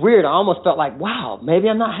 But it was weird. I almost felt like, wow, maybe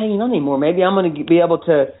I'm not hanging on anymore. Maybe I'm going to be able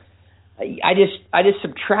to. I just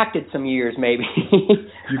subtracted some years, maybe.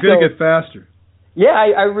 You're going to get faster. Yeah,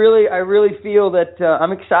 I really feel that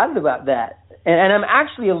I'm excited about that, and I'm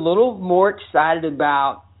actually a little more excited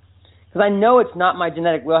about. Because I know it's not my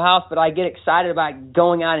genetic wheelhouse, but I get excited about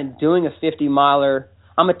going out and doing a 50-miler.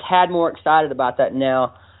 I'm a tad more excited about that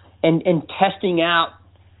now, and testing out.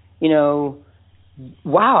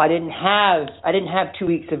 Wow, I didn't have 2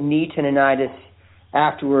 weeks of knee tendonitis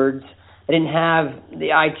afterwards. I didn't have the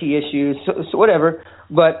IT issues, so whatever.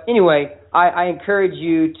 But anyway, I encourage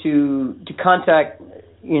you to contact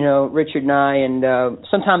Richard and I, and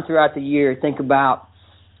sometime throughout the year think about.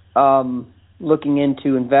 Looking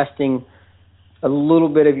into investing a little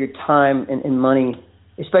bit of your time and money,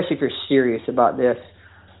 especially if you're serious about this.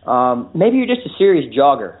 Maybe you're just a serious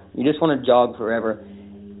jogger. You just want to jog forever.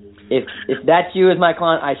 If that's you as my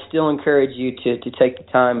client, I still encourage you to take the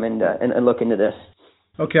time and look into this.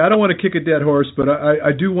 Okay, I don't want to kick a dead horse, but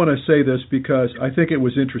I do want to say this because I think it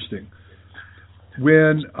was interesting.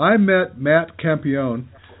 When I met Matt Campione,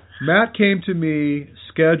 Matt came to me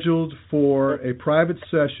scheduled for a private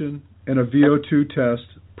session and a VO2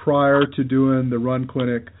 test prior to doing the run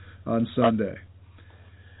clinic on Sunday.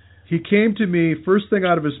 He came to me, first thing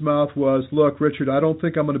out of his mouth was, look, Richard, I don't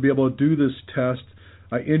think I'm going to be able to do this test.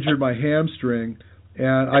 I injured my hamstring,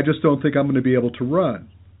 and I just don't think I'm going to be able to run.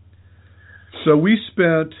 So we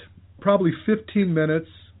spent probably 15 minutes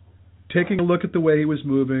taking a look at the way he was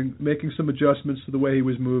moving, making some adjustments to the way he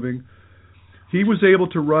was moving. He was able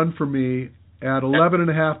to run for me at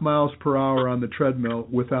 11.5 miles per hour on the treadmill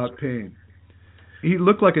without pain. He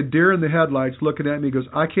looked like a deer in the headlights looking at me. He goes,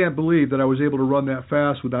 I can't believe that I was able to run that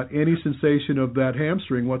fast without any sensation of that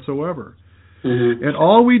hamstring whatsoever. Mm-hmm. And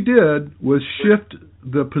all we did was shift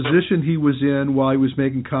the position he was in while he was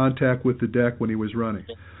making contact with the deck when he was running.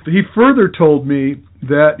 He further told me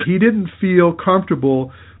that he didn't feel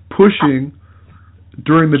comfortable pushing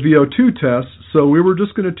during the VO2 test, so we were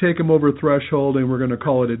just going to take him over a threshold and we're going to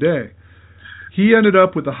call it a day. He ended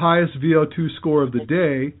up with the highest VO2 score of the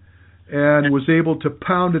day and was able to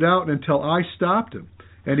pound it out until I stopped him.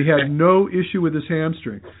 And he had no issue with his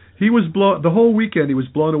hamstring. He was the whole weekend he was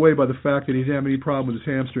blown away by the fact that he didn't have any problem with his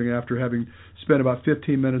hamstring after having spent about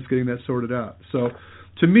 15 minutes getting that sorted out. So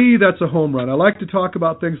to me, that's a home run. I like to talk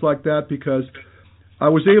about things like that because I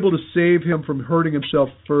was able to save him from hurting himself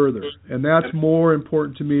further. And that's more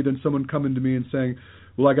important to me than someone coming to me and saying,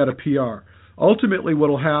 well, I got a PR. Ultimately, what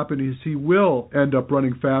will happen is he will end up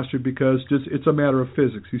running faster because it's a matter of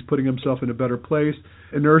physics. He's putting himself in a better place.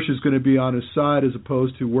 Inertia is going to be on his side as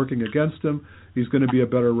opposed to working against him. He's going to be a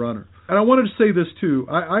better runner. And I wanted to say this, too.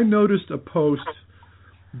 I noticed a post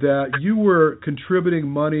that you were contributing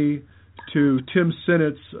money to Tim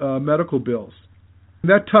Sinnott's medical bills. And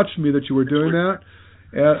that touched me that you were doing that.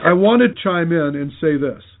 And I wanted to chime in and say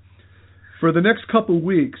this. For the next couple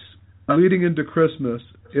weeks, leading into Christmas,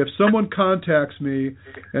 if someone contacts me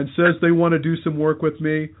and says they want to do some work with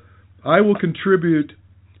me, I will contribute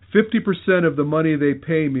 50% of the money they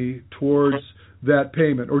pay me towards that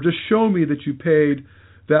payment, or just show me that you paid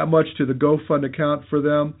that much to the GoFund account for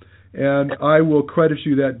them, and I will credit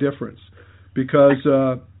you that difference. Because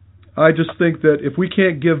I just think that if we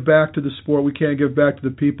can't give back to the sport, we can't give back to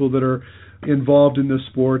the people that are involved in this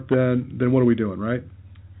sport, then what are we doing, right?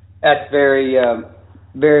 That's very,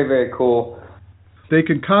 very, very cool. They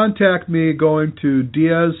can contact me going to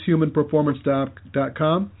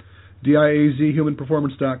diazhumanperformance.com,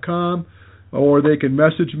 diazhumanperformance.com, or they can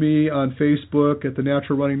message me on Facebook at the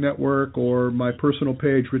Natural Running Network or my personal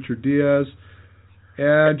page, Richard Diaz,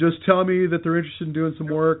 and just tell me that they're interested in doing some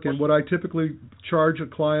work. And what I typically charge a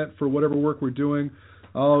client for whatever work we're doing,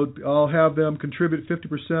 I'll have them contribute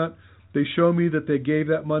 50%. They show me that they gave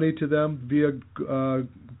that money to them via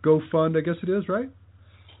GoFund, I guess it is, right?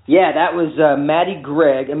 Yeah, that was Maddie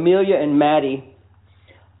Gregg. Amelia and Maddie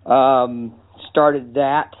started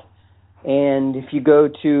that. And if you go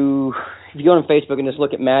on Facebook and just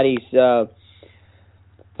look at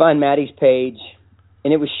find Maddie's page,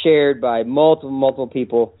 and it was shared by multiple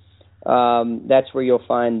people, that's where you'll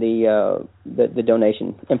find the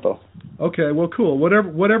donation info. Okay, well, cool.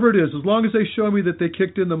 Whatever it is, as long as they show me that they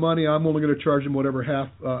kicked in the money, I'm only going to charge them whatever half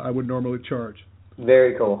I would normally charge.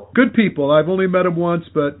 Very cool. Good people. I've only met them once,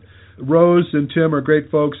 but Rose and Tim are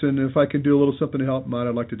great folks, and if I can do a little something to help them out,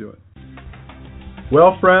 I'd like to do it.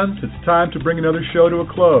 Well, friends, it's time to bring another show to a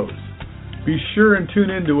close. Be sure and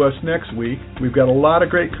tune in to us next week. We've got a lot of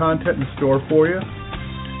great content in store for you.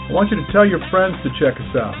 I want you to tell your friends to check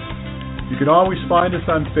us out. You can always find us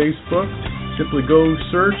on Facebook. Simply go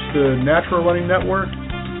search the Natural Running Network.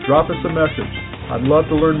 Drop us a message. I'd love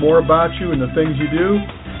to learn more about you and the things you do.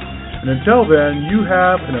 And until then, you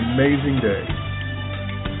have an amazing day.